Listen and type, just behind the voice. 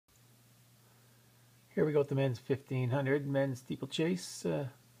Here we go with the men's 1500 men's steeplechase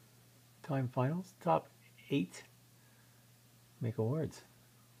time finals. Top 8 make awards.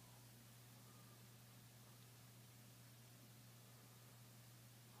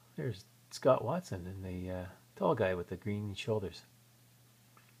 There's Scott Watson and the tall guy with the green shoulders.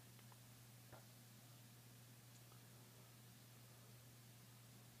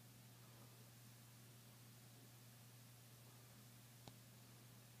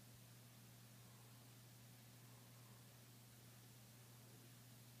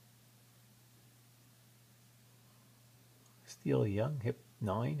 Still young, hip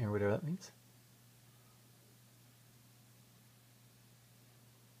 9 or whatever that means.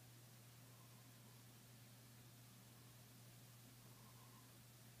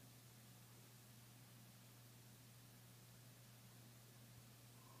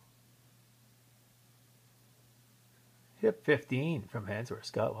 Hip 15 from Handsworth,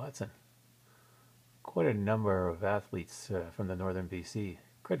 Scott Watson. Quite a number of athletes from the northern BC.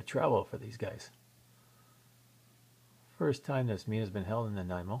 Quite a travel for these guys. First time this meet has been held in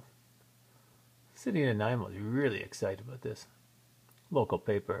Nanaimo. City of Nanaimo is really excited about this. Local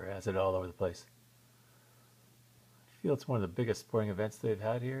paper has it all over the place. I feel it's one of the biggest sporting events they've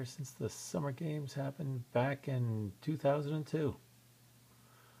had here since the summer games happened back in 2002.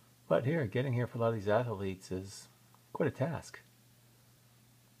 But here, getting here for a lot of these athletes is quite a task.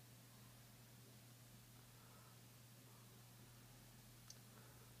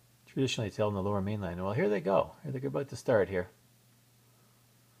 Traditionally it's held in the lower mainland. Well, here they go. Here they're about to start here.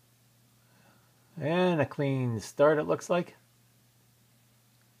 And a clean start, it looks like.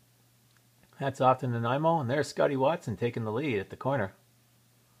 Hats off to Nanaimo, and there's Scotty Watson taking the lead at the corner.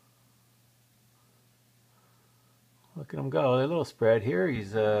 Look at him go. A little spread here.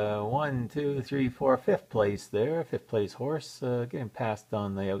 He's 1, 2, 3, 4, 5th place there. 5th place horse getting passed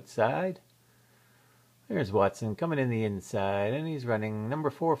on the outside. There's Watson coming in the inside, and he's running number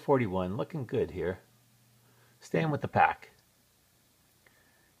 441. Looking good here. Staying with the pack.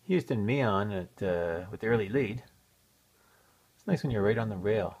 Houston Meon with the early lead. It's nice when you're right on the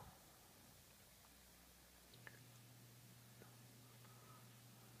rail.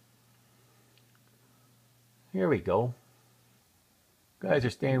 Here we go. Guys are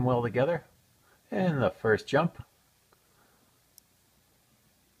staying well together. And the first jump.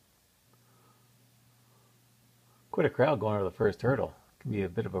 Quite a crowd going over the first hurdle. Can be a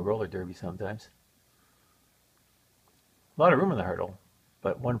bit of a roller derby sometimes. A lot of room in the hurdle,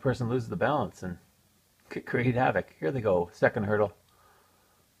 but one person loses the balance and could create havoc. Here they go. Second hurdle.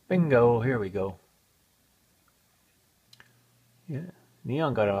 Bingo. Here we go. Yeah,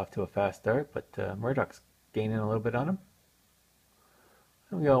 Neon got off to a fast start, but Murdoch's gaining a little bit on him.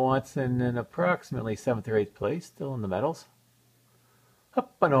 And we got Watson in approximately 7th or 8th place, still in the medals.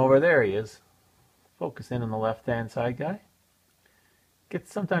 Up and over. There he is. Focus in on the left-hand side guy.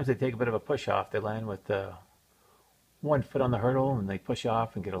 Sometimes they take a bit of a push off. They land with one foot on the hurdle and they push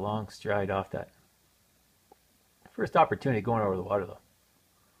off and get a long stride off that. First opportunity going over the water though.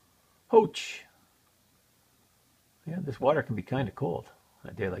 Hooch! Yeah, this water can be kind of cold on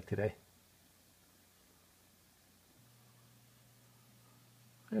a day like today.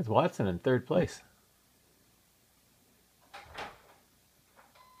 There's Watson in 3rd place.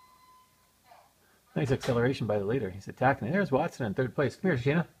 Nice acceleration by the leader. He's attacking it. There's Watson in 3rd place. Come here,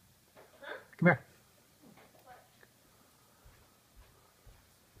 Sheena. Come here.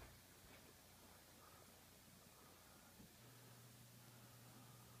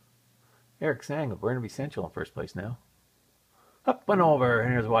 Eric Sang of Burnaby Central in 1st place now. Up and over.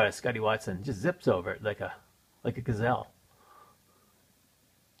 And here's what Scotty Watson just zips over it like a gazelle.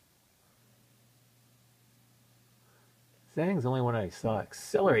 Zhang's the only one I saw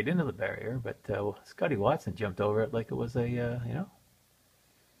accelerate into the barrier, but Scotty Watson jumped over it like it was a,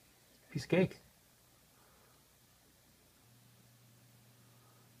 piece of cake.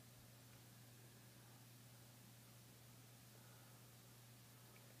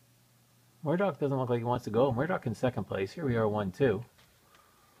 Murdoch doesn't look like he wants to go. Murdoch in 2nd place. Here we are, 1-2.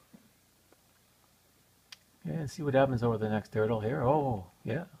 Yeah, and see what happens over the next hurdle here. Oh,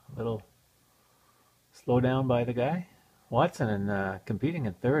 yeah, a little slow down by the guy. Watson and competing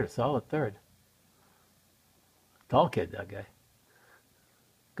in 3rd, a solid 3rd. Tall kid, that guy.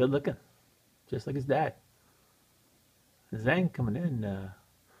 Good looking, just like his dad. Zhang coming in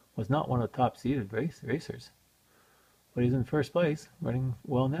was not one of the top seeded racers, but he's in 1st place, running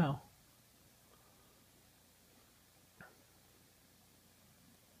well now.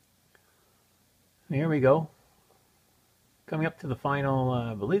 And here we go. Coming up to the final,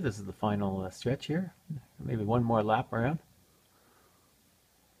 I believe this is the final stretch here. Maybe one more lap around.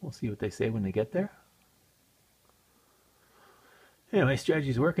 We'll see what they say when they get there. Anyway,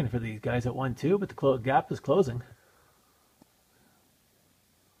 strategy's working for these guys at 1-2, but the gap is closing.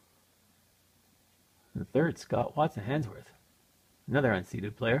 And the third, Scott Watson Hansworth, another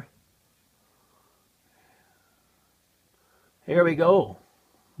unseeded player. Here we go.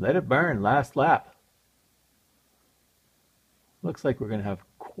 Let it burn. Last lap. Looks like we're going to have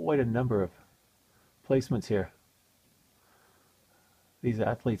quite a number of placements here. These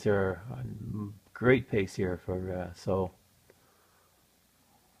athletes are on great pace here so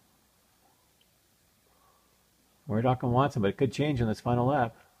Murdoch and Watson, but it could change in this final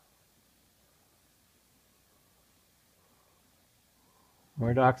lap.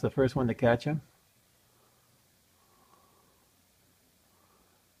 Murdoch's the first one to catch him.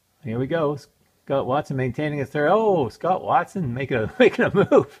 Here we go. Scott Watson maintaining his third. Oh, Scott Watson making a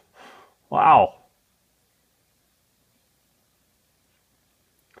move. Wow.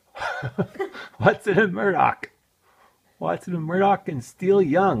 Watson and Murdoch. Watson and Murdoch and Steele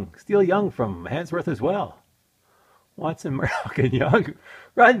Young. Steele Young from Hansworth as well. Watson, Murdoch, and Young.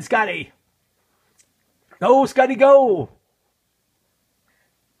 Run, Scotty. Go, Scotty, go.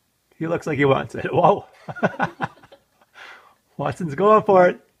 He looks like he wants it. Whoa. Watson's going for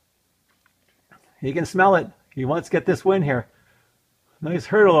it. He can smell it. He wants to get this win here. Nice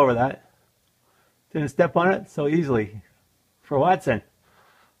hurdle over that. Didn't step on it so easily for Watson.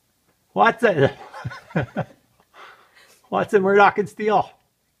 Watson. Watson, Murdoch, and Steele.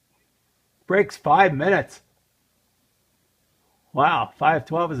 Breaks 5 minutes. Wow,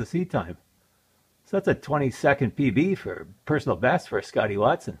 5:12 is the seat time. So that's a 20-second PB for personal best for Scotty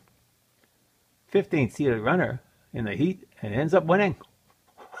Watson. 15th seated runner in the heat and ends up winning.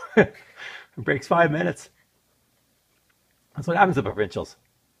 Breaks 5 minutes. That's what happens to provincials.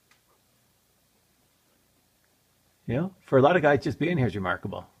 You know, for a lot of guys, just being here is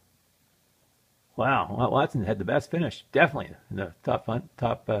remarkable. Wow, Watson had the best finish, definitely in the top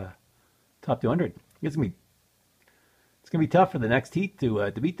 200. It's gonna be tough for the next heat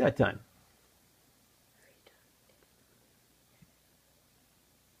to beat that time.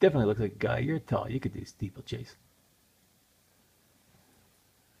 Definitely looks like a guy. You're tall. You could do steeplechase.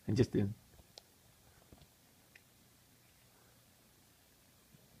 And just do.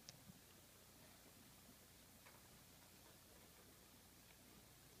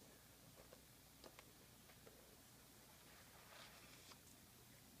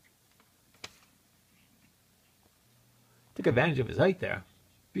 Took advantage of his height there.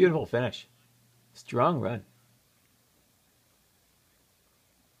 Beautiful finish. Strong run.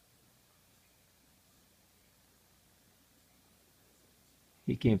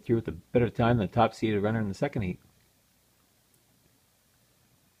 He came through with a better time than the top-seeded runner in the second heat.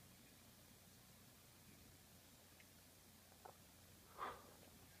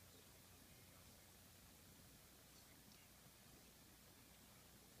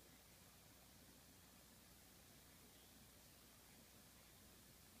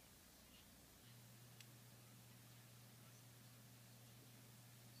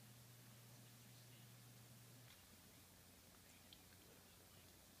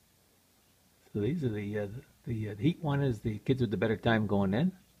 So these are the heat one is the kids with the better time going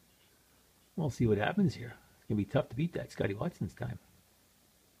in. We'll see what happens here. It's going to be tough to beat that Scotty Watson's time.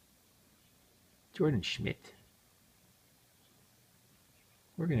 Jordan Schmidt.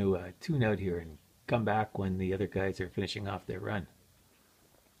 We're going to tune out here and come back when the other guys are finishing off their run.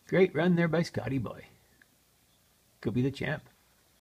 Great run there by Scotty Boy. Could be the champ.